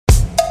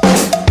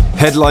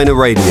Headliner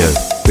Radio,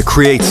 the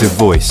creative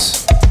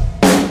voice.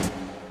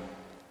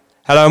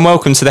 Hello and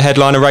welcome to the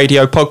Headliner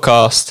Radio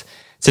podcast.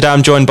 Today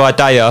I'm joined by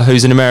Daya,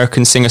 who's an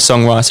American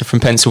singer-songwriter from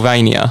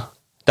Pennsylvania.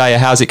 Daya,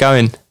 how's it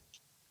going?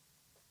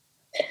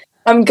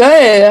 I'm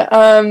good.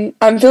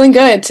 I'm feeling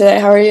good today.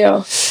 How are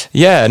you?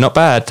 Yeah, not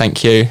bad,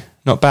 thank you.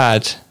 Not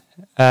bad.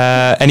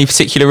 Any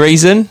particular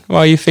reason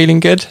why you're feeling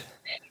good?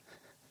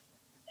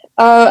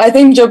 I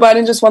think Joe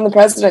Biden just won the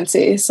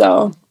presidency,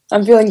 so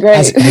I'm feeling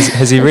great.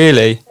 Has he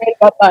really? Great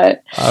about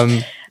that.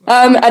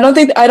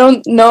 I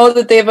don't know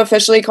that they've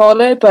officially called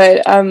it,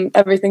 but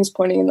everything's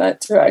pointing in that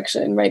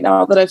direction right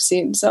now that I've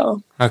seen.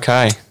 So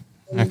okay.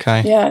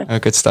 Yeah. Oh,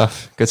 good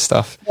stuff.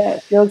 Yeah,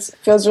 it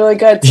feels really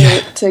good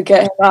to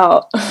get him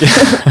out.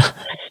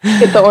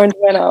 Get the orange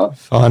man out.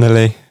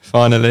 Finally.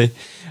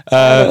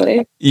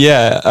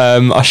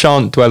 I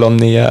shan't dwell on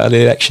the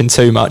election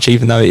too much,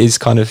 even though it is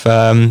kind of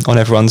on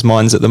everyone's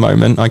minds at the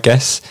moment, I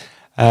guess.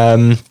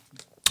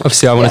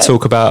 Obviously, I want to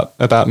talk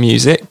about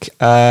music.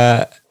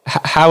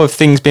 How have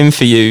things been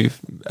for you,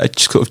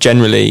 sort of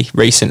generally,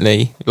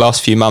 recently,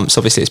 last few months?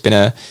 Obviously, it's been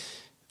a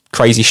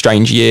crazy,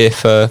 strange year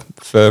for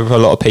a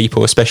lot of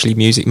people, especially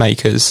music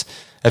makers.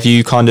 Have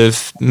you kind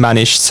of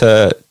managed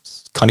to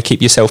kind of keep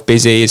yourself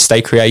busy,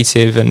 stay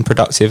creative and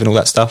productive and all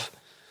that stuff?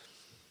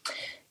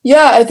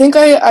 Yeah, I think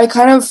I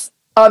kind of,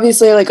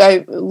 obviously, like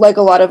a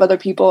lot of other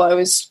people, I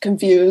was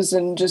confused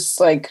and just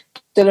like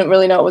didn't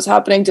really know what was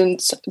happening,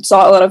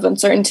 saw a lot of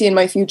uncertainty in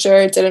my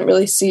future, didn't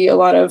really see a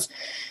lot of,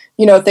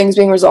 things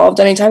being resolved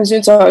anytime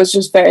soon. So I was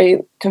just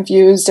very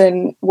confused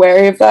and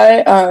wary of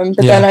that.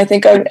 Then I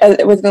think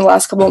within the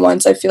last couple of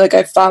months, I feel like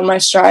I've found my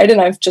stride and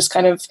I've just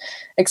kind of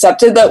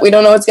accepted that we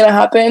don't know what's going to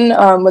happen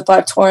with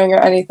live touring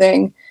or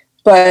anything.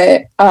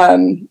 But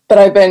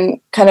I've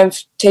been kind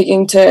of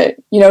taking to,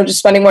 just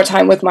spending more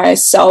time with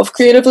myself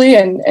creatively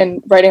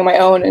and writing my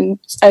own. And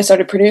I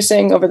started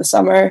producing over the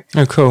summer.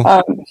 Oh, cool.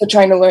 So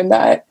trying to learn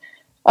that.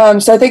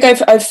 So I think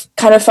I've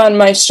kind of found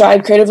my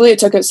stride creatively. It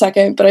took a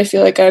second, but I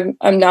feel like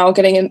I'm now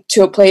getting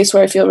into a place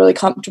where I feel really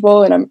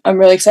comfortable and I'm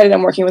really excited.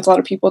 I'm working with a lot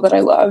of people that I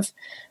love.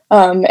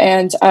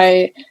 And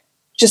I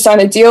just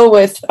signed a deal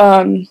with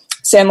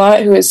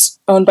Sandlot, who is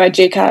owned by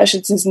Jay Cash.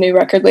 It's his new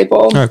record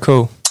label. Oh,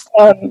 cool.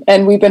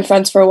 And we've been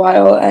friends for a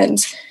while, and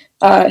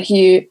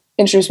he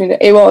introduced me to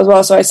AWOL as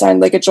well, so I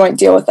signed like a joint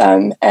deal with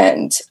them.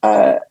 And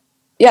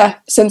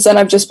since then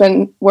I've just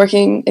been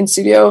working in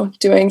studio,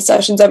 doing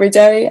sessions every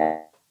day,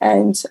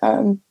 and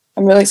I'm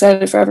really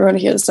excited for everyone to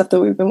hear the stuff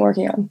that we've been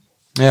working on.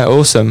 Yeah,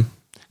 awesome.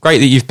 Great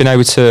that you've been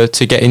able to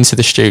get into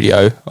the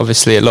studio.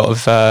 Obviously, a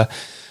lot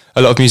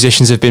of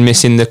musicians have been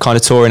missing the kind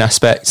of touring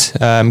aspect,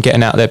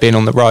 getting out there, being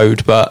on the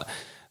road, but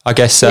I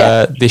guess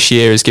this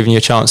year has given you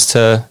a chance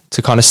to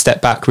kind of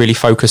step back, really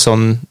focus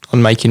on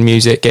making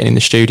music, getting in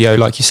the studio,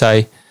 like you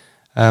say,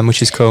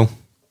 which is cool.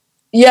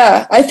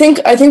 Yeah, I think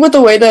with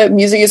the way that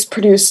music is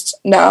produced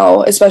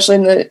now, especially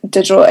in the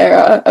digital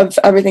era of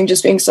everything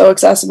just being so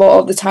accessible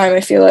all the time,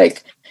 I feel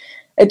like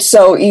it's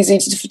so easy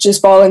to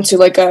just fall into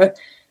like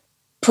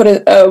put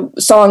a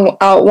song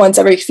out once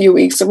every few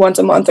weeks or once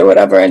a month or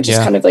whatever, and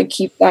just kind of like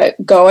keep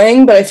that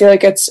going. But I feel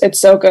like it's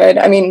so good.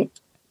 I mean,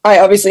 I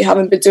obviously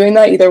haven't been doing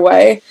that either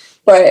way,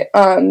 but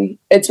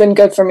it's been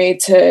good for me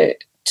to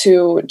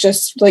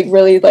just like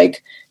really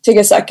like take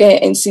a second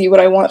and see what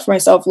I want for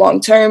myself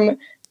long term,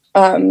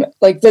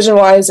 like vision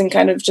wise, and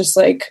kind of just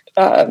like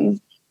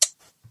kind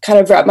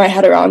of wrap my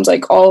head around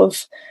like all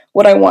of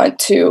what I want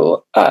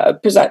to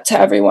present to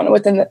everyone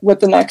with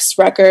the next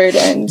record.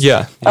 And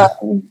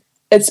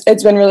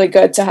it's been really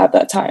good to have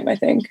that time, I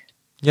think.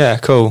 Yeah,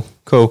 cool.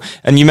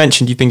 And you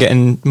mentioned you've been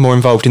getting more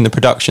involved in the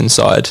production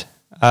side.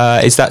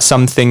 Is that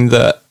something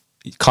that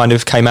kind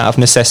of came out of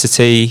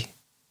necessity,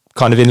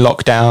 kind of in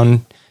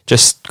lockdown,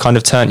 just kind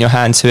of turned your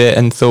hand to it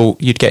and thought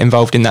you'd get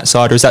involved in that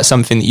side? Or is that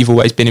something that you've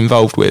always been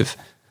involved with?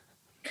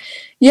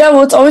 Yeah,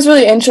 well, it's always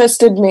really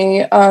interested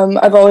me.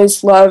 I've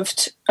always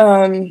loved,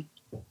 I've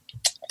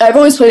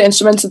always played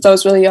instruments since I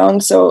was really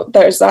young. So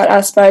there's that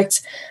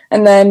aspect.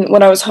 And then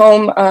when I was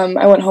home,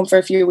 I went home for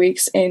a few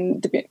weeks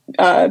in the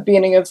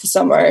beginning of the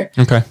summer.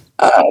 Okay.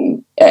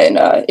 In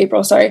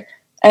April, sorry.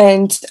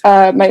 And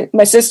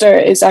my sister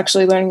is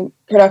actually learning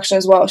production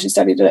as well. She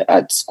studied it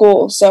at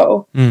school.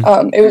 So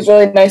it was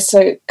really nice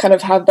to kind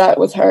of have that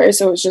with her.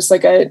 So it was just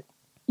like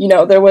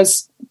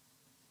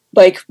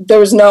there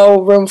was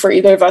no room for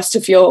either of us to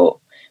feel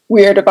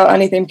weird about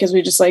anything, because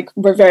we just like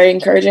were very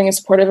encouraging and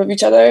supportive of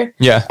each other.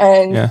 Yeah.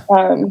 And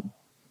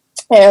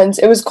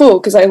it was cool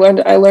because I learned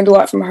a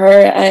lot from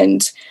her,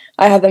 and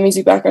I have the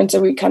music background,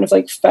 so we kind of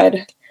like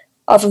fed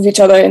off of each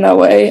other in that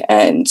way.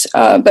 And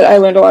but I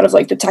learned a lot of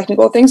like the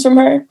technical things from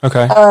her.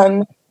 Okay.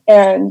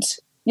 And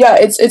yeah,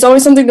 it's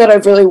always something that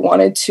I've really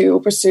wanted to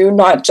pursue,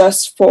 not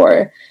just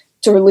to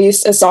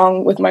release a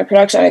song with my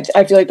production.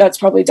 I feel like that's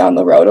probably down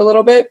the road a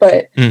little bit,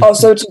 but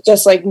also to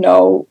just like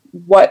know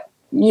what,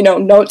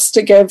 notes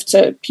to give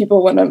to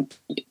people when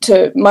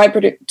to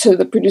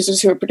the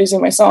producers who are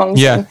producing my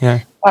songs.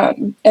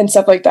 And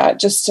stuff like that,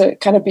 just to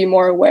kind of be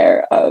more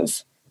aware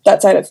of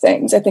that side of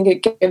things. I think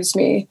it gives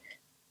me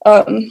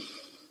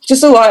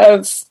just a lot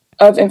of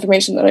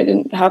information that I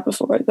didn't have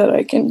before that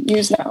I can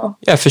use now.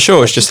 Yeah, for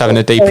sure. It's just having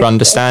a deeper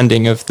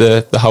understanding of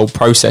the whole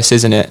process,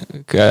 isn't it?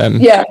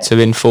 To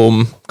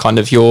inform kind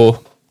of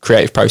your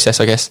creative process,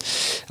 I guess.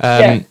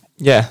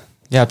 Yeah,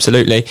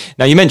 absolutely.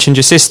 Now, you mentioned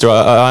your sister.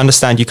 I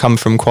understand you come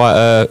from quite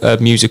a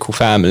musical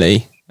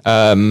family.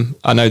 I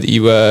know that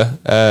you were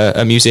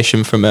a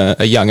musician from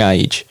a young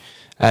age,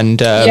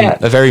 and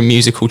a very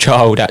musical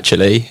child,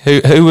 actually.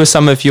 Who were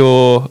some of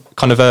your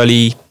kind of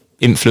early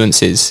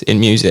influences in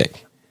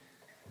music?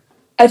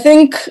 I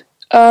think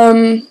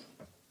Coldplay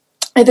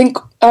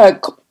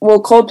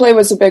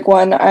was a big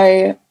one.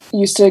 I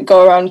used to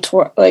go around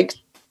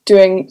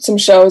doing some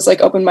shows,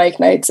 like open mic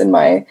nights in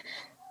my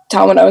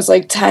town when I was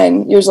like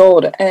 10 years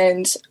old,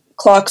 and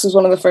Clocks was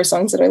one of the first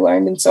songs that I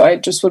learned, and so I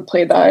just would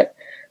play that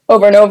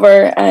over and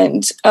over.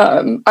 And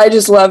I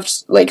just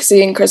loved like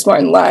seeing Chris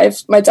Martin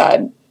live. My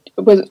dad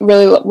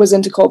was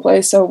into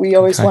Coldplay, so we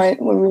always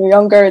went when we were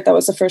younger. That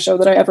was the first show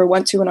that I ever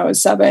went to when I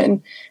was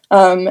 7,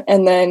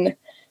 and then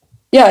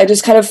I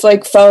just kind of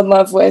like fell in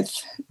love with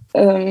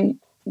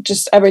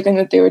just everything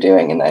that they were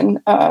doing. And then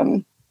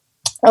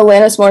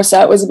Alanis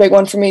Morissette was a big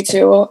one for me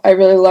too. I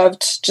really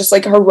loved just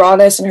like her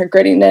rawness and her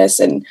grittiness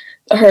and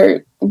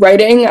her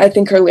writing. I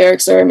think her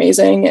lyrics are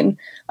amazing. And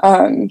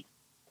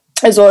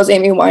as well as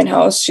Amy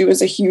Winehouse, she was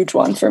a huge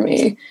one for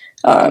me.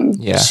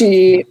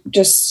 She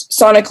just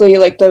sonically,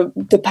 like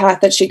the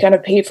path that she kind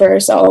of paved for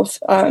herself,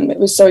 it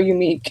was so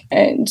unique.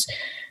 And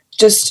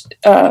just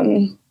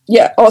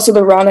also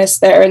the rawness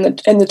there and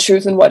the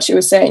truth in what she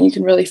was saying, you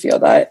can really feel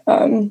that.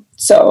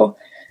 So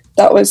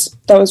that was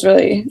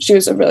really, she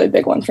was a really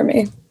big one for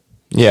me.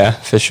 Yeah,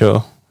 for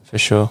sure.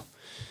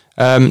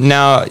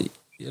 Now,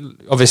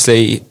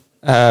 obviously,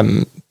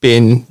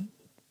 being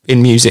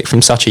in music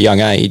from such a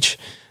young age,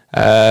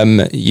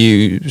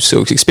 you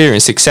sort of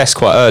experienced success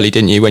quite early,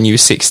 didn't you? When you were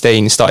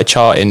 16, started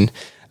charting.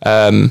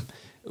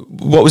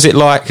 What was it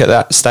like at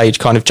that stage,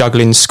 kind of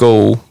juggling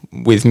school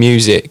with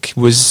music?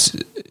 Was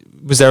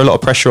there a lot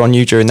of pressure on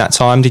you during that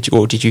time?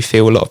 Did you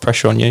feel a lot of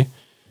pressure on you?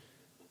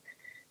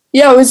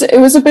 Yeah, it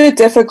was a bit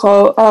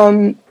difficult.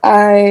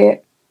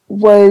 It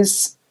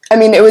was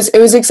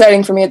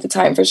exciting for me at the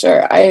time, for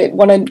sure.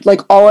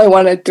 All I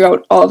wanted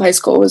throughout all of high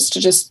school was to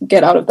just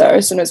get out of there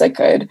as soon as I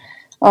could.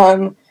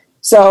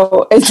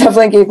 So it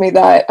definitely gave me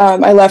that.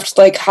 I left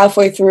like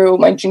halfway through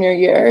my junior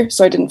year,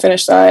 so I didn't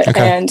finish that. Okay.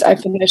 And I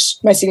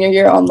finished my senior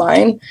year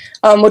online,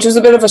 which was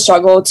a bit of a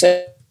struggle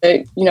to,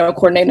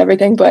 coordinate and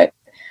everything, but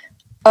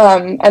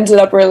ended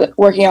up really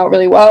working out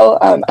really well.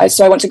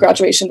 So I went to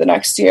graduation the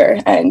next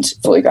year and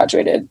fully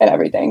graduated and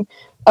everything.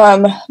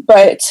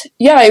 But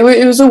yeah,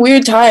 it was a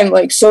weird time,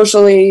 like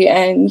socially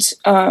and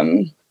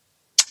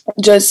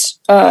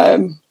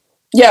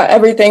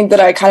everything that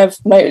I kind of,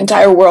 my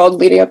entire world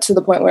leading up to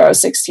the point where I was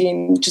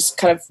 16 just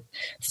kind of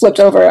flipped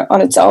over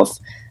on itself.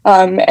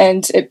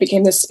 And it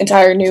became this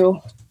entire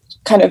new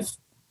kind of,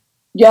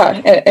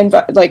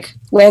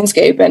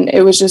 landscape. And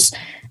it was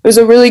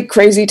a really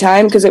crazy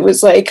time because it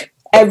was like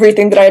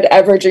everything that I'd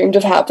ever dreamed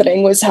of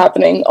happening was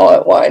happening all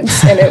at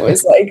once. And it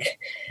was like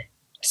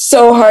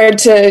so hard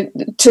to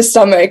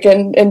stomach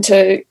and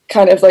to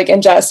kind of like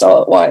ingest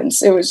all at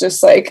once. It was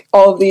just like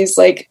all of these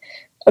like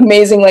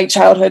amazing like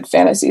childhood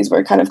fantasies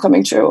were kind of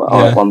coming true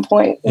all at one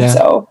point. And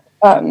so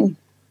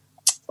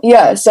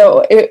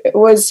so it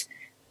was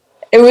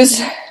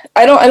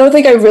I don't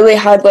think I really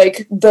had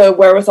like the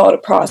wherewithal to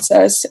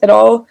process it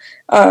all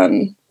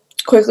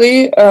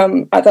quickly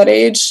at that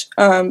age,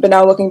 but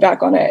now looking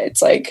back on it,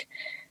 it's like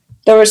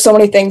there were so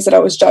many things that I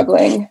was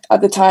juggling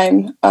at the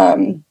time,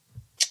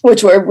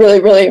 which were really,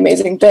 really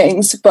amazing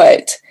things,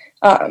 but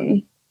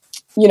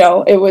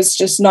it was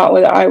just not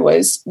what I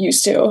was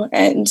used to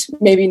and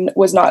maybe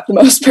was not the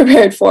most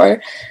prepared for.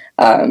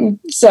 But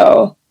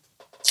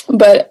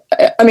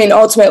I mean,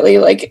 ultimately,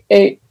 like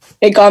it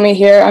got me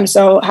here. I'm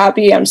so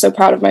happy. I'm so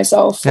proud of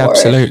myself for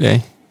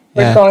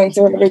going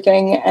through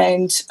everything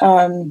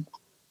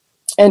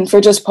and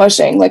for just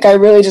pushing. Like I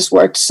really just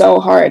worked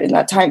so hard in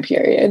that time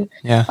period.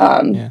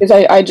 Because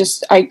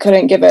I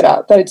couldn't give it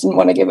up. I didn't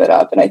want to give it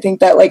up. And I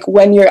think that like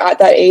when you're at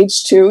that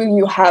age too,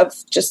 you have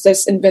just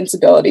this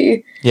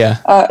invincibility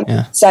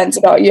sense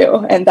about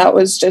you. And that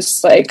was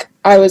just like,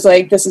 I was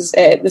like, this is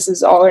it. This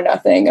is all or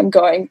nothing. I'm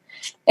going.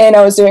 And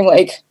I was doing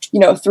like,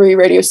 3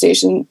 radio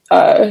station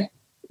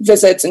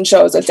visits and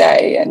shows a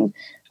day and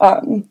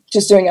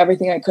just doing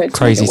everything I could.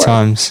 Crazy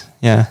times.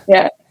 Yeah,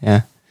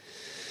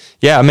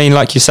 I mean,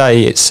 like you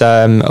say, it's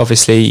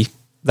obviously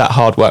that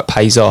hard work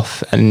pays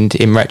off. And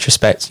in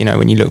retrospect,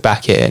 when you look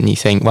back at it and you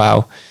think,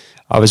 wow,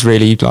 I was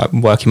really like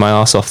working my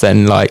ass off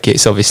then, like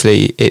it's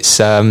obviously, it's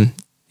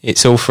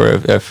all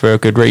for a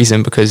good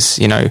reason because,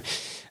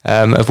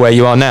 of where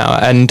you are now.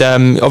 And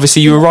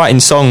obviously you were writing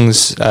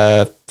songs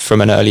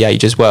from an early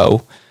age as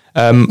well.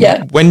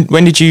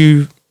 When did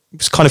you, I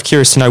was kind of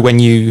curious to know when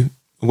you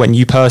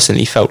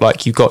personally felt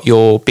like you got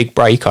your big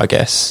break, I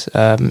guess,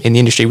 in the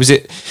industry. Was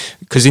it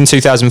because in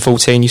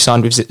 2014 you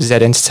signed with Z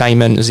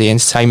Entertainment as the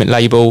entertainment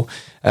label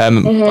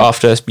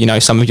after,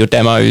 some of your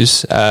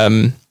demos?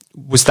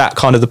 Was that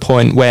kind of the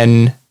point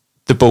when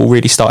the ball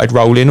really started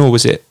rolling, or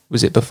was it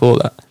before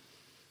that?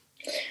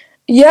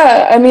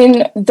 Yeah, I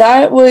mean,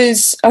 that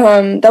was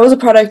a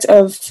product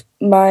of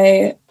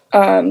my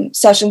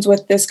sessions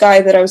with this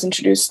guy that I was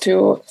introduced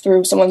to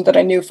through someone that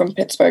I knew from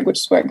Pittsburgh, which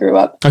is where I grew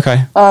up.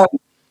 Okay.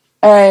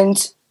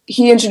 And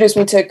he introduced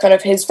me to kind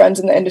of his friends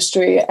in the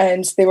industry,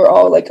 and they were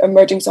all like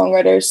emerging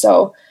songwriters.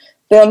 So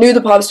they all knew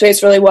the pop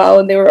space really well,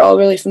 and they were all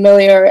really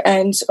familiar.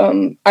 And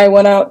I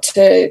went out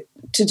to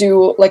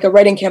do like a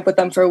writing camp with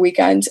them for a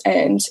weekend,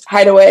 and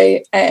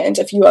Hideaway and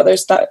a few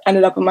others that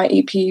ended up on my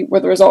EP were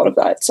the result of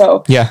that.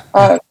 So yeah,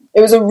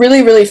 it was a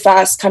really, really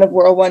fast kind of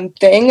whirlwind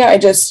thing. I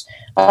just,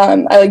 I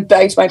like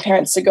begged my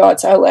parents to go out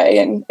to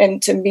LA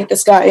and to meet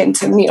this guy and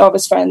to meet all of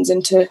his friends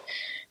and to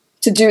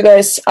do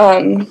this.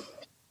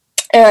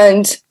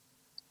 And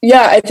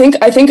yeah, I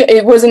think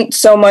it wasn't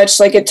so much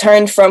like it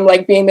turned from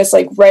like being this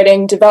like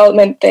writing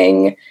development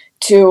thing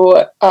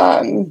to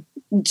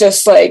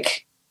just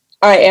like,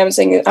 I'm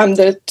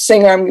the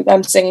singer,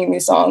 I'm singing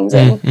these songs,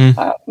 and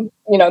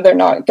you know, they're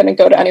not going to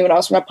go to anyone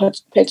else. We're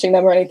not pitching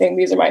them or anything.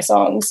 These are my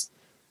songs,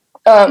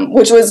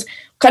 which was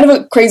kind of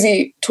a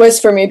crazy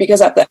twist for me,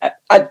 because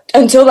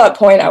until that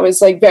point I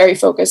was like very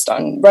focused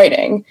on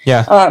writing.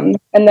 Yeah.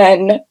 And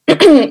then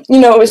you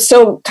know, it was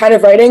still kind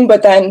of writing,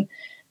 but then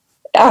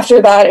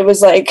after that it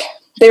was like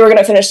they were going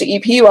to finish the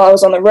EP while I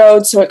was on the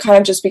road, so it kind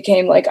of just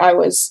became like I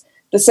was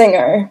the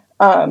singer,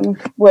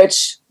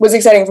 which was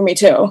exciting for me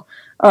too.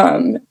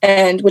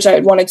 And which I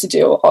wanted to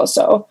do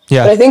also.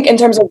 Yeah. But I think in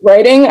terms of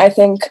writing, I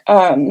think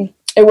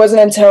it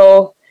wasn't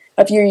until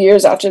a few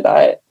years after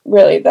that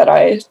really that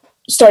I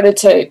started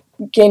to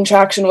gain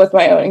traction with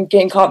my own and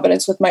gain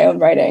confidence with my own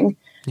writing.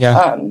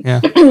 Yeah.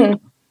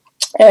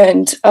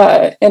 And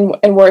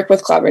work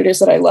with collaborators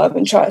that I love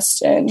and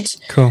trust. And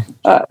cool.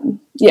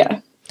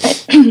 Yeah.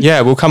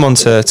 Yeah, we'll come on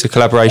to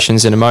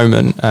collaborations in a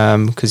moment,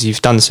 because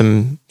you've done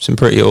some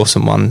pretty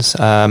awesome ones,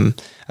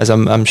 as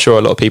I'm sure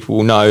a lot of people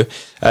will know.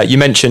 You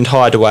mentioned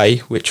Hideaway,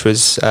 which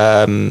was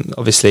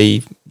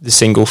obviously the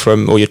single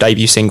or your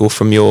debut single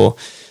from your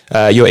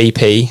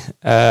EP,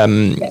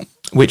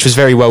 which was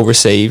very well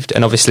received,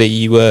 and obviously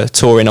you were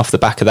touring off the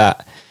back of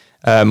that,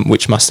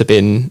 which must have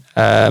been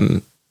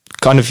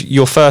kind of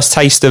your first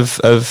taste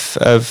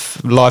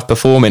of live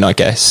performing, I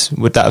guess.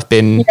 Would that have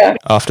been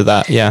after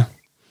that? Yeah.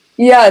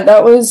 Yeah,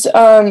 that was,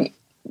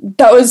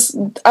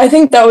 I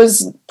think that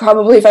was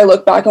probably, if I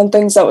look back on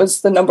things, that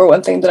was the number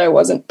one thing that I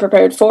wasn't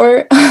prepared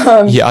for.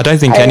 Yeah, I don't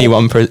think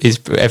anyone is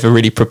ever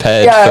really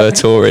prepared for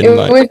touring.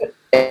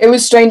 It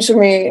was strange for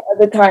me at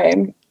the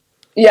time.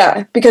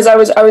 Yeah, because I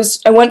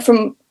went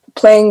from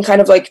playing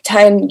kind of like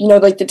 10, you know,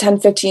 like the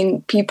 10,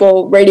 15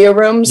 people radio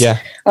rooms, when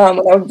I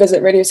would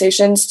visit radio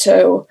stations,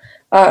 to,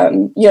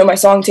 you know, my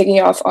song taking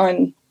off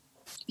on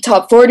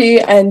Top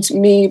 40 and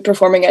me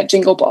performing at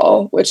Jingle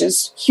Ball, which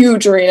is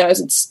huge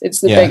arenas.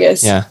 It's the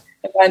biggest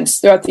events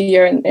throughout the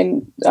year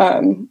and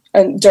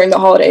during the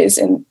holidays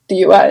in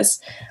the US.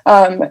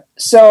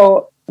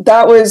 So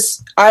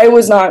I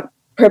was not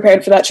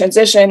prepared for that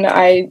transition.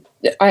 I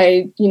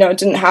you know,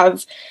 didn't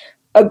have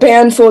a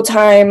band full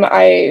time.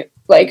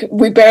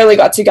 We barely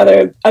got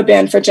together a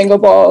band for Jingle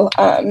Ball.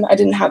 I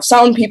didn't have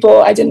sound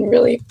people. I didn't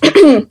really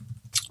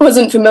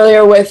wasn't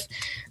familiar with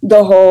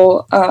the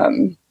whole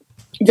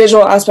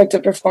visual aspect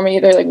of performing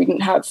either. Like we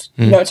didn't have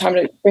time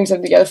to bring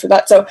something together for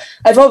that. So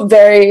I felt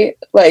very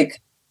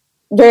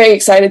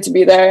excited to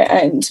be there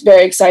and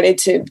very excited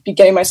to be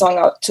getting my song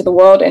out to the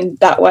world in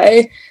that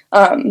way.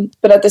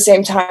 But at the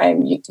same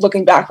time,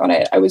 looking back on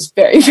it, I was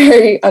very,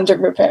 very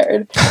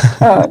underprepared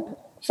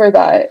for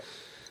that,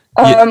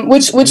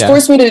 which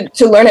forced me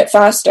to learn it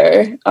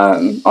faster,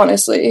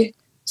 honestly.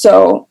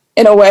 So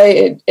in a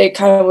way, it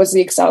kind of was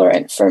the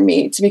accelerant for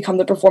me to become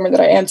the performer that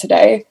I am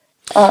today.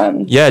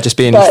 Just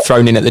being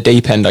thrown in at the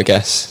deep end, I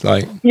guess.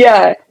 And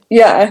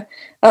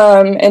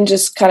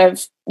just kind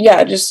of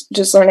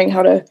just learning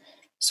how to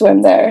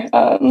swim there.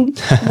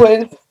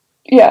 That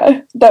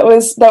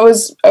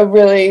was a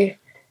really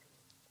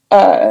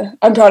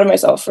I'm proud of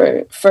myself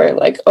for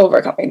like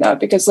overcoming that,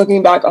 because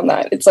looking back on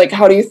that, it's like,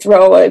 how do you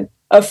throw a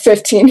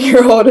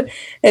 15-year-old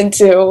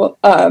into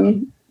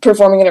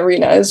performing in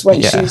arenas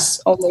when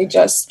she's only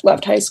just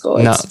left high school?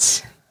 It's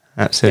nuts,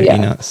 absolutely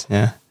nuts.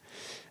 Yeah.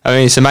 I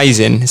mean, it's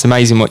amazing. It's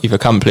amazing what you've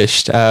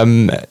accomplished.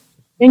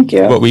 Thank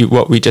you.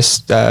 What we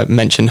just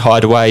mentioned,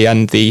 Hideaway,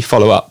 and the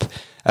follow-up,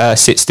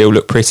 Sit Still,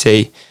 Look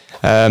Pretty,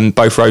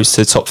 both rose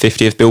to the top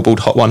 50 of Billboard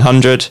Hot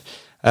 100.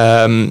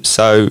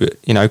 So,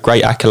 you know,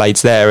 great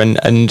accolades there.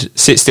 And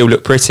Sit Still,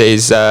 Look Pretty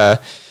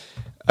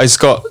has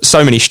got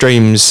so many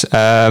streams.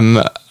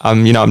 I'm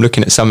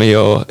looking at some of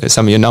your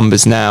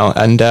numbers now,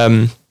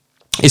 and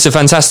it's a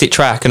fantastic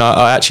track. And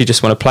I actually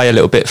just want to play a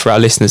little bit for our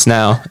listeners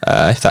now,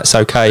 if that's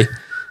okay.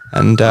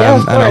 And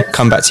I'll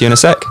come back to you in a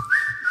sec.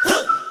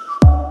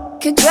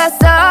 Could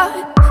dress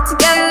up to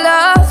get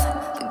love,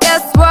 but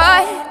guess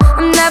what?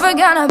 I'm never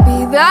gonna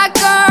be that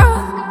girl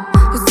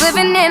who's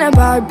living in a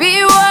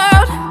Barbie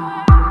world.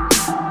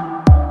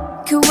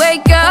 Could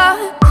wake up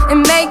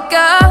and make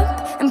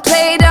up and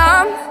play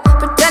dumb,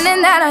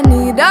 pretending that I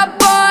need a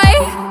boy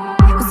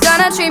who's gonna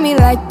wanna treat me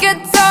like a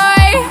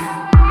toy.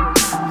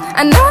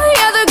 I know the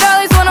other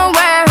girlies wanna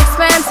wear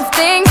expensive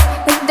things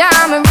like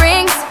diamond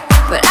rings,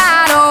 but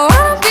I don't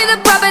wanna be the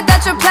puppet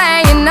that you're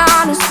playing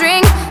on a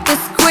string.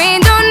 This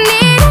queen don't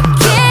need a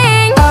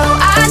king. Oh,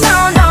 I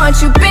don't know what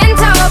you've been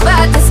told,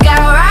 but this guy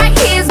right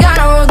here's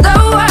gonna rule the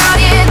world.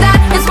 Yeah, that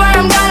is where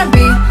I'm gonna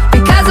be,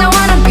 because I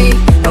wanna be.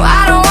 No,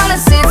 I don't wanna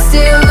sit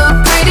still,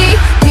 look pretty.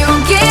 You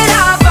get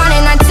off on a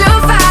 9 to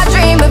 5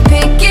 dream of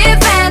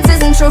picket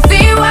fences and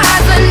trophy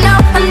wives, but no,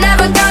 I'm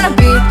never gonna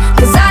be,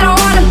 cause I don't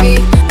wanna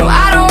be. No,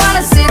 I don't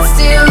wanna sit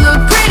still,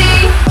 look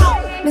pretty.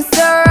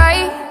 Mr.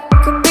 Right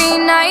could be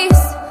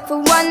nice for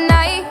one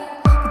night,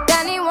 but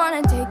then he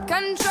wanna take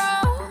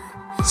control.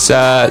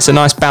 It's a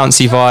nice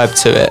bouncy vibe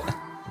to it,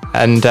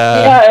 and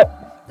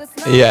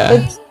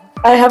yeah.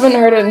 I haven't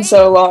heard it in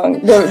so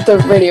long.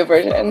 The radio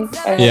version.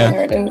 I haven't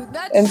heard it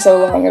in so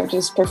long. I've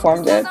just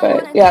performed it,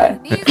 but yeah.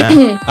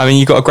 I mean,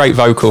 you've got a great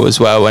vocal as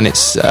well, and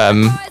it's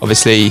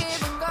obviously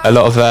a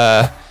lot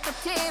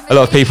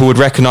of people would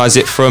recognise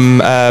it from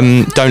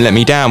 "Don't Let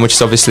Me Down," which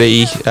is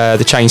obviously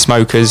the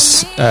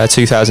Chainsmokers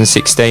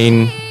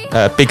 2016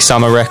 Big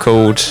Summer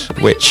record,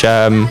 which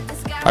I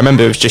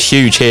remember it was just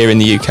huge here in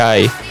the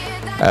UK,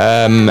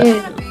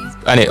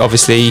 and it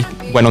obviously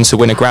went on to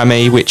win a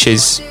Grammy, which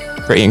is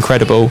pretty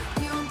incredible.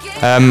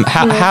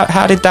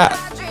 How did that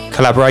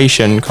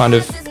collaboration kind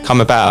of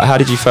come about? How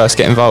did you first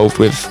get involved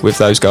with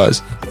those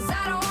guys?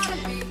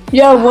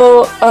 Yeah,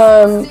 well,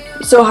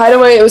 so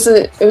Hideaway, it was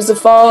the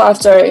fall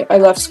after I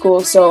left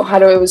school, so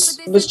Hideaway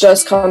was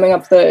just coming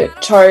up the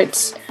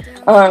charts,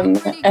 and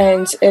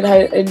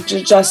it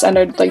just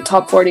entered like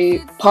top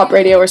 40 pop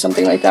radio or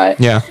something like that.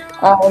 Yeah.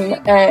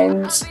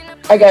 And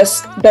I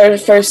guess their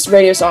first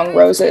radio song,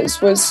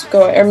 Roses, was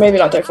going, or maybe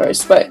not their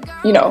first, but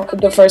you know,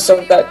 the first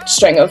of that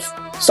string of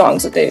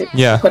songs that they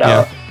put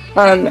out.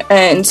 And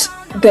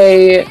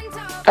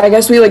I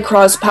guess we like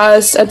crossed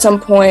paths at some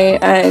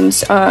point, and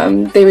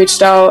they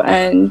reached out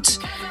and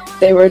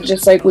they were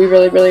just like, we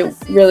really, really,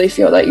 really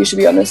feel that you should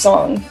be on this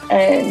song.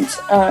 And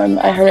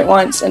I heard it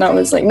once and I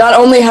was like, not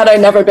only had I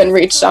never been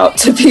reached out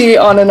to be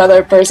on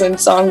another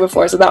person's song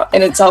before, so that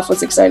in itself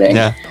was exciting.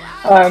 Yeah.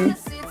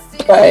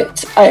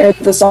 But I heard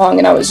the song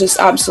and I was just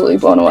absolutely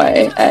blown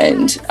away,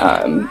 and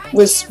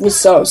was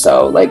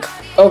so like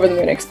over the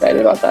moon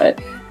excited about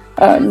that.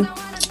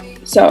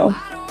 So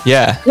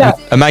yeah,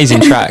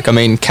 amazing track. I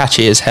mean,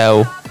 catchy as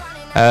hell.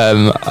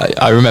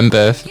 I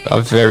remember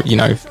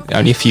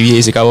only a few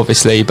years ago,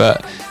 obviously,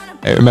 but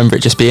I remember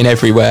it just being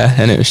everywhere,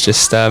 and it was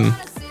just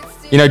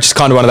just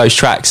kind of one of those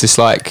tracks. It's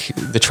like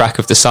the track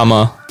of the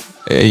summer.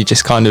 You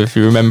just kind of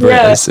remember it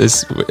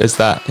as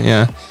that.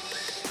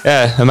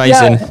 Yeah,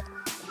 amazing.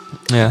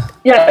 Yeah,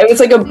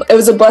 it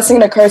was a blessing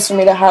and a curse for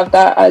me to have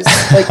that as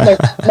like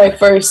my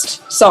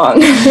first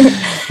song.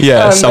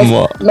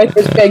 Somewhat my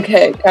first big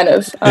hit, kind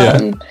of.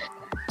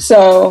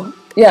 So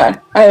yeah,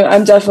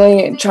 I'm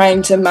definitely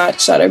trying to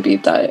match that or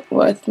beat that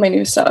with my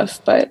new stuff,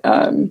 but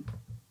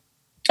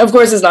of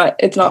course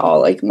it's not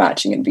all like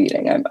matching and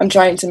beating. I'm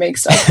trying to make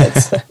stuff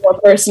that's more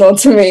personal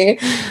to me,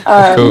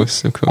 of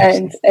course,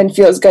 and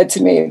feels good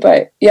to me.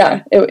 But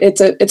yeah,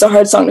 it's a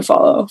hard song to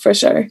follow for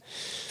sure.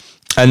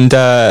 And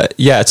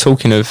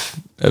talking of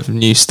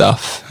new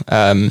stuff,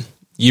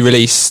 you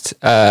released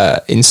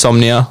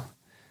Insomnia.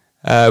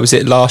 Was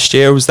it last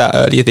year or was that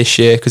earlier this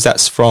year? Because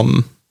that's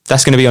going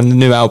to be on the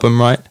new album,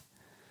 right?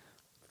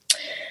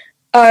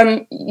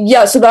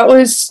 So that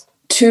was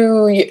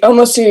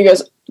almost 2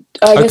 years.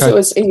 I guess it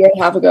was a year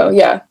and a half ago.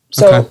 Yeah.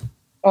 So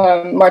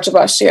March of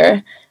last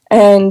year.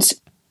 And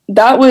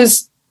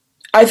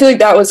I feel like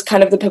that was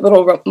kind of the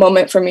pivotal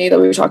moment for me that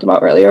we were talking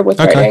about earlier with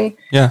writing.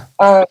 Yeah.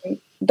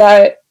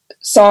 That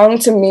song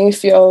to me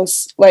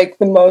feels like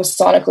the most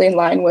sonically in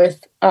line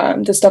with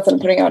the stuff that I'm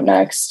putting out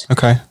next.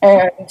 Okay.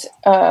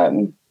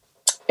 And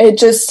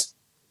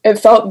it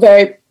felt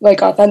very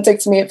like authentic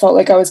to me. It felt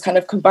like I was kind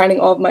of combining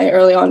all of my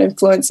early on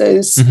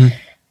influences,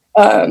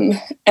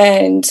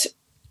 and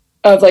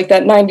of like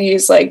that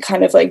 90s like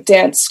kind of like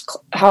dance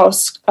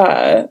house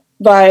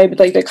vibe,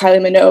 like the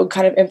Kylie Minogue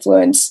kind of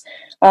influence.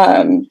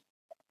 I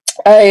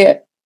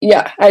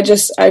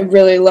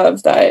really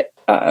love that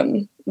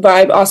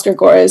vibe. Oscar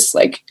Gores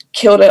like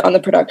killed it on the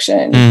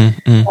production.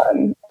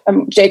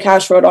 Jay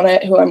Cash wrote on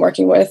it, who I'm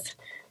working with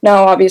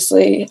now,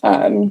 obviously.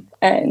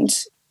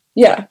 And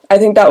yeah, I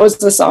think that was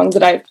the song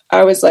that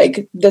I was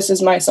like, this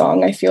is my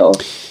song. I feel.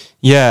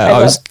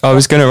 Yeah, I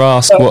was going to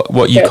ask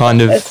what you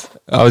kind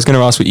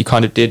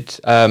of did,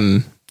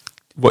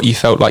 what you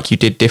felt like you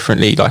did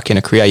differently, like in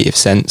a creative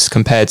sense,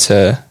 compared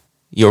to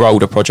your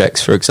older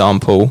projects, for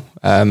example.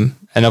 And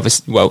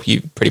obviously, well,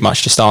 you pretty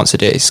much just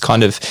answered it. It's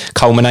kind of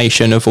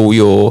culmination of all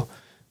your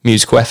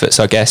musical efforts,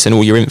 I guess, and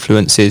all your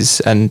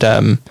influences, and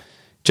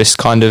just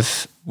kind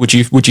of, would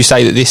you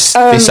say that this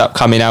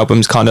upcoming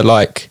album's kind of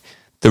like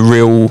the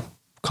real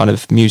kind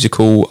of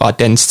musical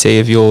identity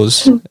of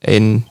yours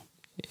in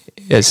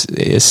as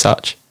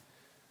such?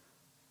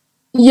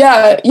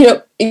 Yeah,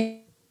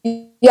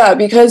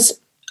 because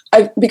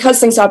because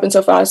things happened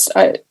so fast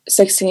at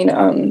 16,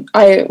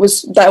 I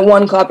was that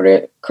one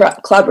collaborator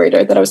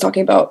that I was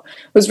talking about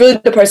was really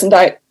the person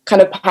that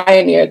kind of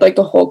pioneered like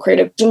the whole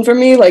creative vision for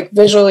me, like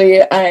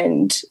visually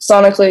and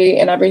sonically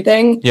and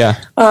everything.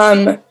 Yeah.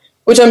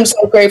 Which I'm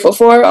so grateful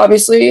for,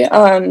 obviously.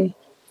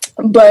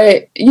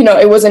 But, you know,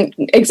 it wasn't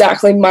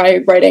exactly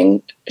my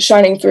writing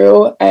shining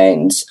through.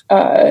 And,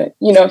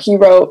 you know, he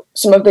wrote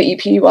some of the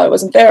EP while I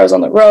wasn't there. I was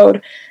on the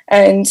road.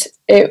 And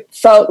it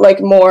felt like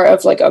more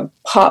of like a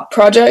pop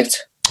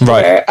project.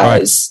 Right.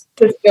 Whereas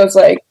this feels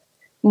like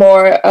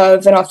more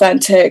of an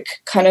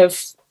authentic kind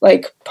of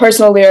like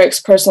personal lyrics,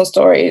 personal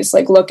stories,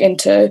 like look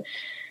into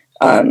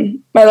my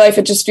life.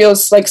 It just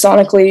feels like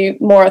sonically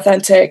more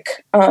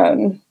authentic.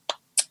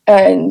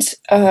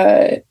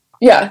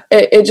 Yeah,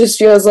 it just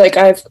feels like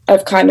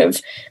I've kind of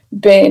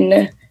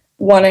been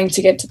wanting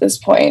to get to this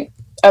point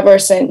ever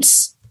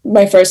since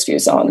my first few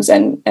songs,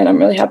 and I'm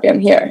really happy I'm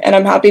here, and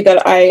I'm happy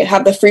that I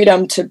have the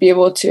freedom to be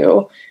able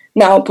to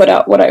now put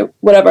out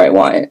whatever I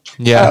want,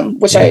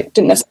 which I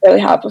didn't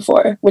necessarily have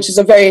before, which is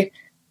a very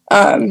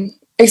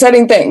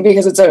exciting thing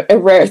because it's a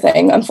rare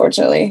thing,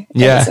 unfortunately,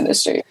 in this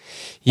industry.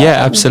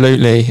 Yeah,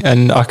 absolutely,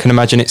 and I can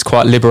imagine it's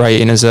quite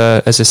liberating as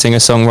a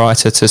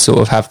singer-songwriter to sort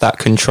of have that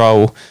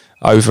control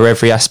over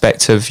every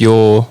aspect of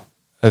your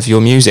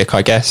music,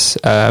 I guess.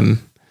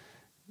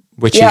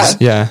 Which is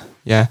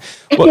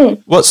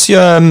what's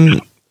your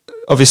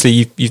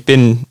obviously you've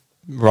been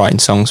writing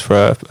songs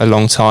for a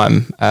long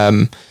time,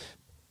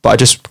 but I'm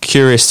just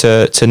curious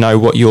to know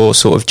what your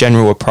sort of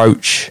general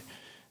approach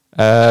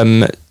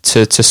to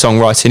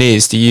songwriting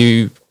is. Do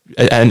you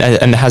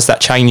and has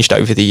that changed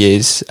over the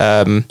years,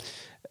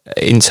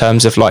 in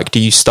terms of like, do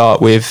you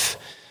start with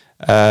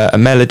a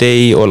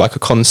melody or like a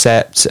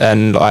concept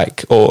and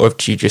like, or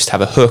do you just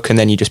have a hook and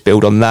then you just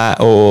build on that,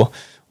 or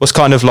what's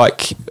kind of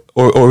like,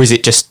 or is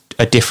it just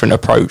a different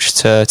approach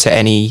to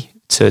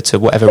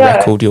whatever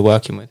record you're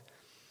working with?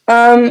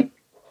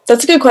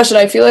 That's a good question.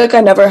 I feel like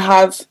I never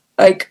have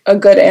like a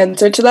good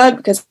answer to that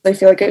because I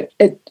feel like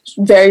it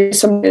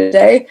varies from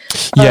day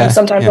to day.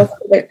 Sometimes I'll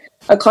see like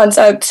a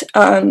concept.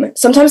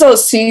 Sometimes I'll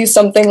see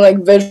something like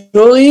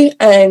visually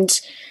and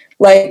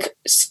like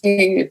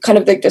see kind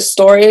of like the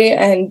story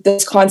and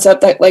this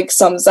concept that like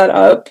sums that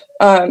up,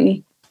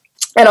 and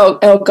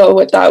I'll go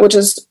with that, which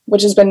has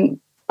been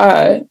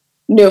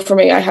new for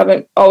me. I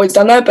haven't always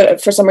done that,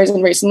 but for some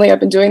reason recently I've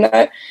been doing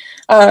that.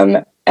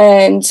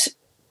 And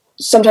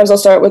sometimes I'll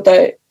start with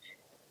a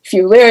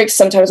few lyrics,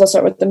 sometimes I'll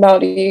start with the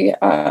melody,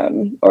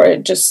 or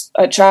just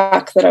a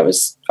track that I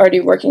was already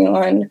working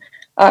on.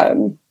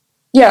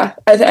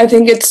 I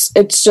think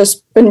it's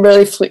just been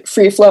really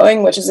free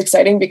flowing, which is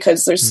exciting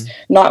because there's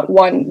not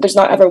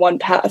ever one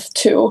path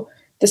to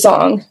the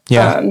song.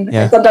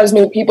 Sometimes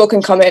new people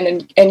can come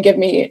in and give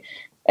me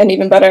an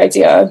even better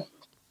idea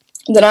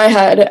than I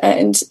had,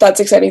 and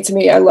that's exciting to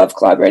me. I love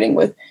collaborating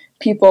with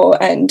people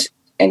and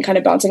kind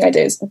of bouncing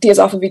ideas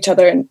off of each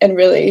other and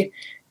really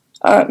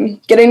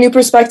getting new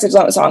perspectives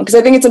on a song, because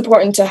I think it's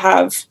important to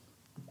have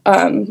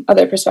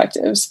other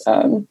perspectives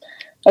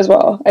as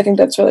well. I think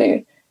that's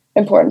really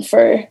important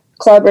for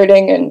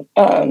collaborating, and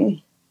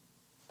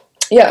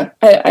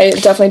I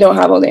definitely don't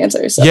have all the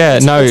answers. So I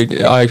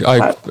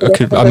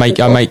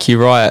make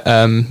you right.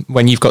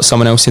 When you've got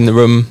someone else in the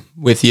room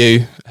with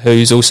you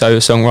who's also a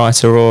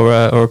songwriter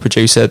or a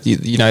producer,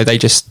 you know, they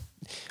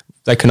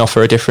can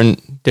offer a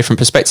different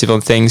perspective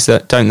on things,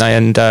 that don't they,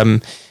 and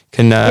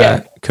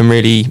can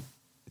really,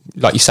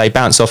 like you say,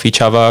 bounce off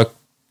each other,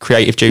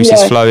 creative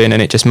juices flowing,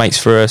 and it just makes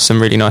for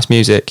some really nice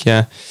music.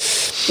 Cool.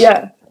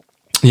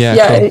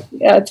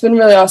 It's been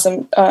really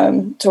awesome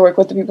to work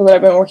with the people that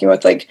I've been working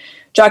with, like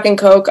Jack and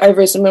Coke. I've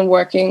recently been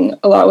working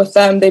a lot with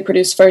them. They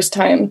produced First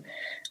Time,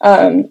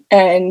 and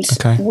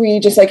we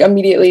just like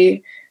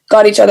immediately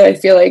got each other. I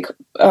feel like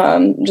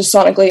just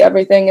sonically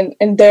everything,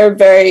 and they're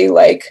very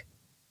like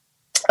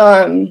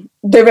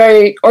they're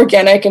very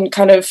organic and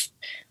kind of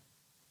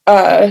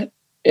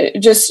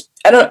just,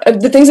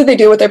 the things that they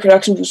do with their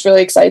production just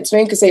really excites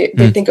me, because they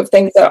think of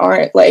things that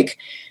aren't like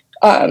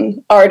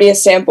already a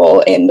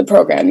sample in the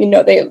program. You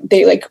know,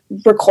 they like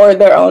record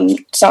their own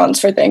sounds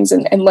for things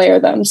and layer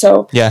them.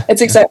 So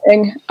it's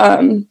exciting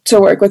to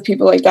work with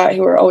people like that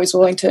who are always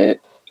willing to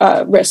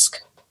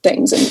risk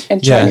things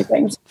and try new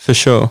things. For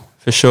sure.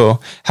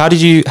 How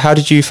did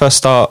you first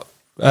start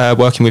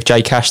working with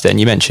Jay Cash then?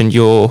 You mentioned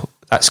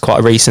that's quite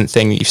a recent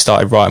thing that you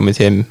started writing with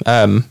him.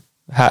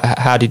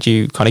 How did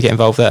you kind of get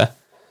involved there?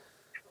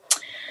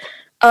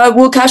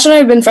 Well, Cash and I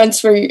have been friends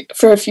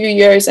for a few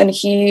years, and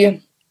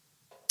he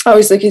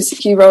obviously, because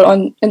he wrote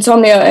on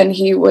Insomnia, and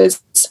he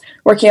was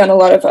working on a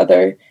lot of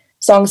other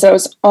songs that I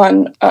was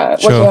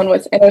working on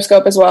with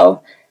Interscope as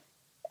well.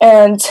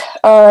 And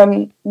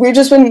we've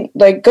just been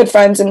like good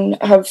friends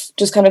and have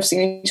just kind of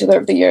seen each other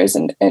over the years,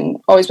 and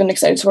always been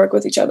excited to work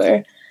with each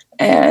other.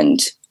 And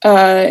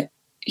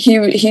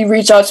he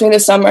reached out to me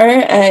this summer,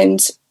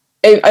 and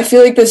I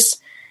feel like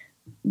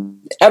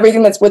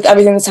everything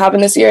that's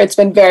happened this year, it's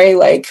been very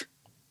like,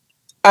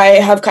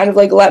 I have kind of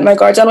like let my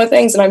guard down with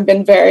things, and I've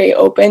been very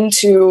open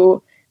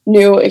to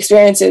new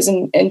experiences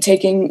and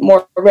taking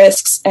more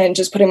risks and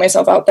just putting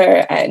myself out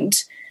there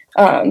and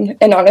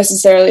not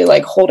necessarily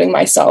like holding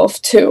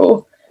myself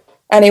to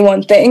any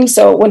one thing.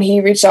 So when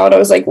he reached out, I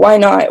was like, why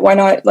not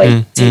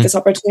like take this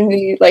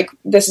opportunity? Like,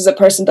 this is a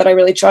person that I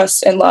really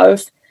trust and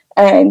love.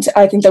 And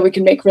I think that we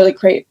can make really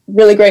great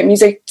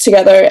music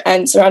together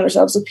and surround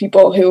ourselves with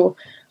people who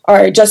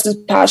are just as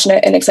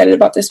passionate and excited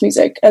about this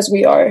music as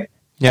we are.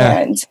 Yeah.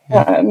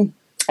 And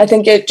I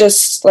think it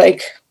just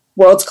like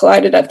worlds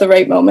collided at the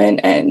right moment.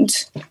 And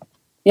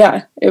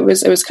yeah, it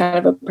was kind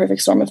of a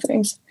perfect storm of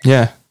things.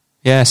 Yeah.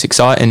 Yeah. It's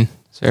exciting.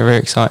 It's very, very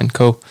exciting.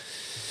 Cool.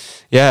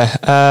 Yeah.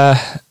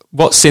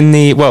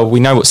 We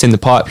know what's in the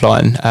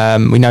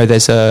pipeline. We know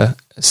there's a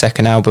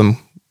second album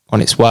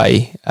on its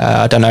way.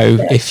 I don't know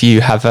if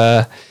you have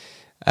a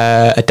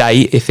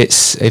date, if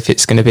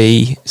it's going to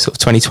be sort of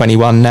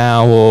 2021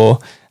 now, or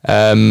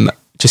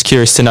just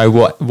curious to know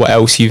what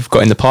else you've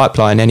got in the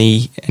pipeline.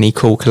 Any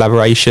cool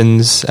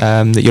collaborations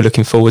that you're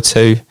looking forward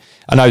to?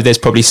 I know there's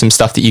probably some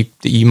stuff that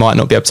you might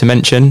not be able to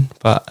mention,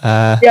 but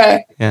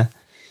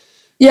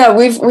Yeah,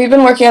 we've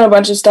been working on a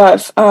bunch of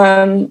stuff.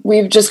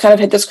 We've just kind of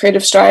hit this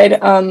creative stride.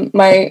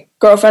 My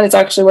girlfriend is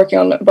actually working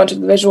on a bunch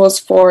of the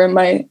visuals for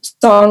my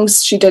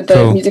songs. She did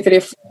the music video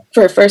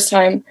for her first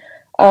time.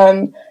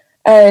 And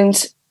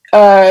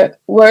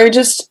we're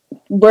just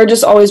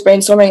always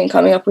brainstorming and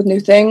coming up with new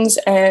things.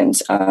 And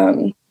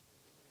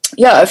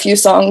a few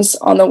songs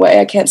on the way.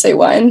 I can't say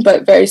when,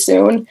 but very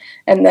soon.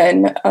 And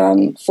then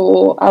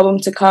full album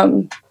to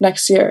come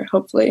next year,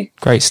 hopefully.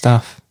 Great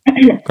stuff.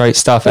 Great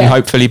stuff. And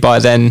hopefully by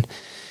then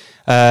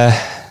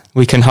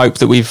we can hope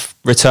that we've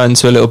returned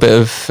to a little bit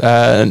of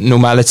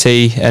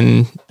normality,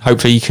 and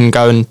hopefully you can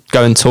go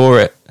and tour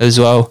it as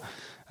well.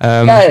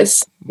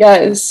 Yes.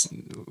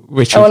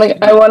 Which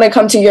I want to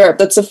come to Europe.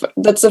 That's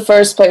the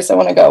first place I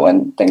want to go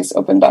when things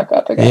open back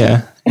up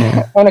again.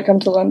 Yeah. I want to come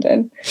to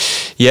London.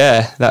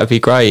 Yeah, that would be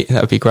great.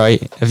 Have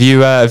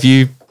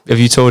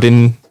you toured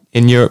in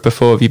Europe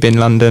before? Have you been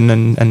London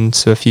and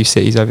to a few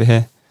cities over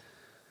here?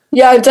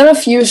 Yeah, I've done a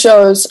few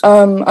shows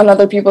on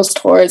other people's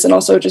tours and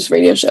also just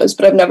radio shows,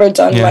 but I've never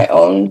done my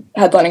own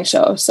headlining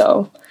show.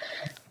 So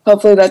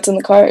hopefully that's in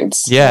the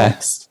cards. Yeah.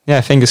 Next.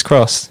 Yeah. Fingers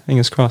crossed.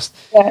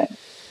 Yeah.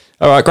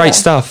 All right. Great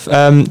stuff.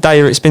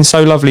 Daya, it's been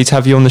so lovely to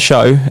have you on the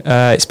show.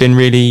 It's been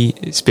really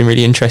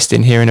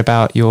interesting hearing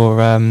about your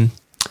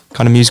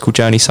kind of musical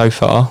journey so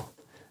far.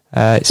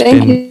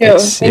 Thank you.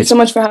 Thanks so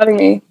much for having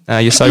me.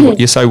 You're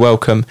so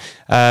welcome.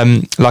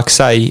 Like I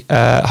say,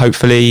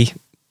 hopefully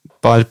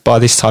by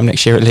this time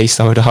next year, at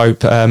least, I would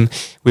hope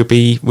we'll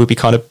be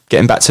kind of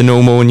getting back to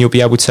normal, and you'll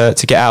be able to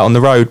get out on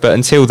the road. But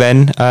until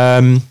then,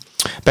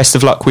 best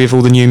of luck with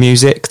all the new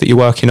music that you're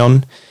working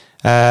on,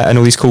 and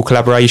all these cool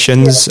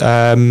collaborations,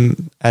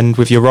 and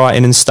with your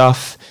writing and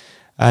stuff.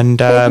 And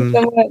thank you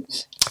so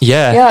much.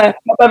 Yeah. I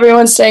hope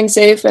everyone's staying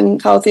safe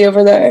and healthy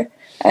over there,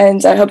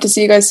 and I hope to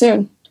see you guys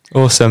soon.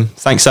 Awesome.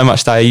 Thanks so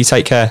much, Daya. You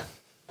take care.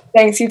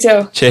 Thanks, you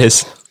too.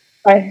 Cheers.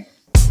 Bye.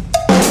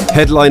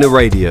 Headliner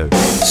Radio,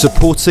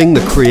 supporting the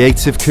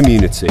creative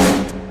community.